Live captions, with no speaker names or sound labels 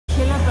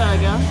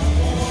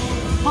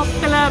Hamburger.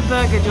 Popular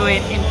burger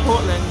joint in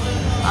Portland.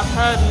 I've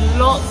heard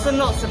lots and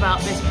lots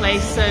about this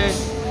place, so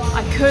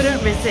I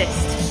couldn't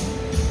resist.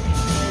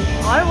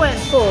 I went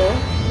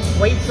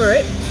for, wait for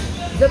it,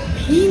 the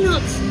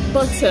peanut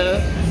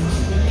butter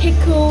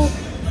pickle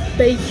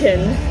bacon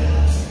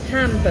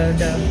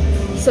hamburger.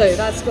 So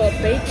that's got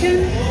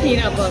bacon,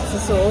 peanut butter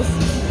sauce,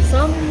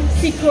 some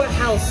secret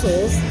house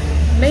sauce,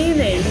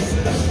 mayonnaise,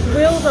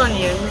 grilled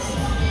onions,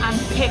 and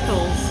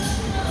pickles.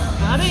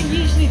 Now, I don't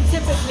usually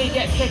typically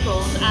get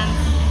pickles, and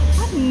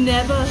I've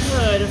never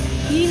heard of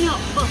peanut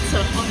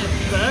butter on a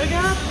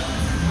burger,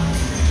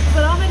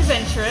 but I'm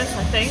adventurous,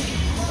 I think.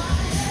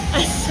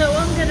 So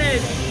I'm gonna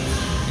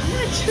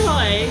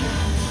try.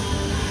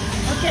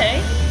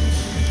 Okay.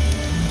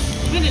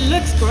 I mean, it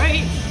looks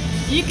great.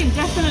 You can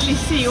definitely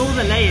see all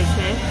the layers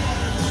here.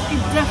 You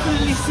can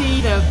definitely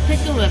see the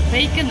pickle, the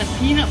bacon, the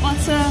peanut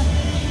butter.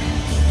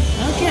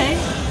 Okay.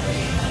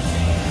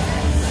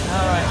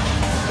 All right.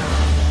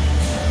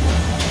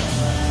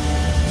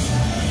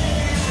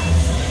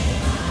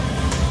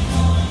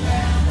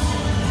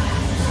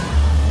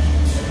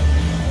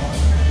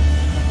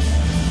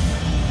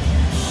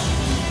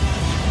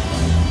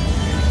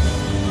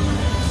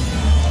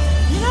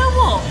 You know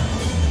what?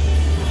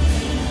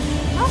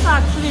 That's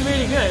actually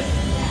really good.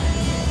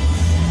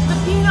 The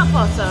peanut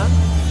butter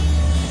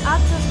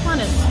adds this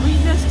kind of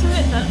sweetness to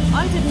it that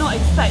I did not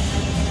expect.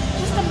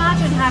 Just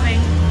imagine having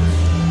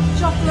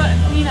chocolate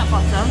and peanut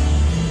butter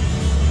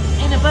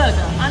in a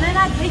burger and then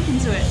add bacon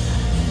to it.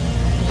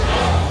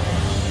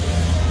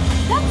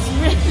 That's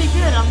really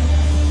good.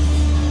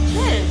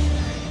 Cheers.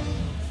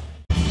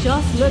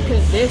 Just look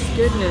at this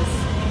goodness.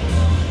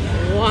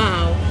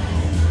 Wow.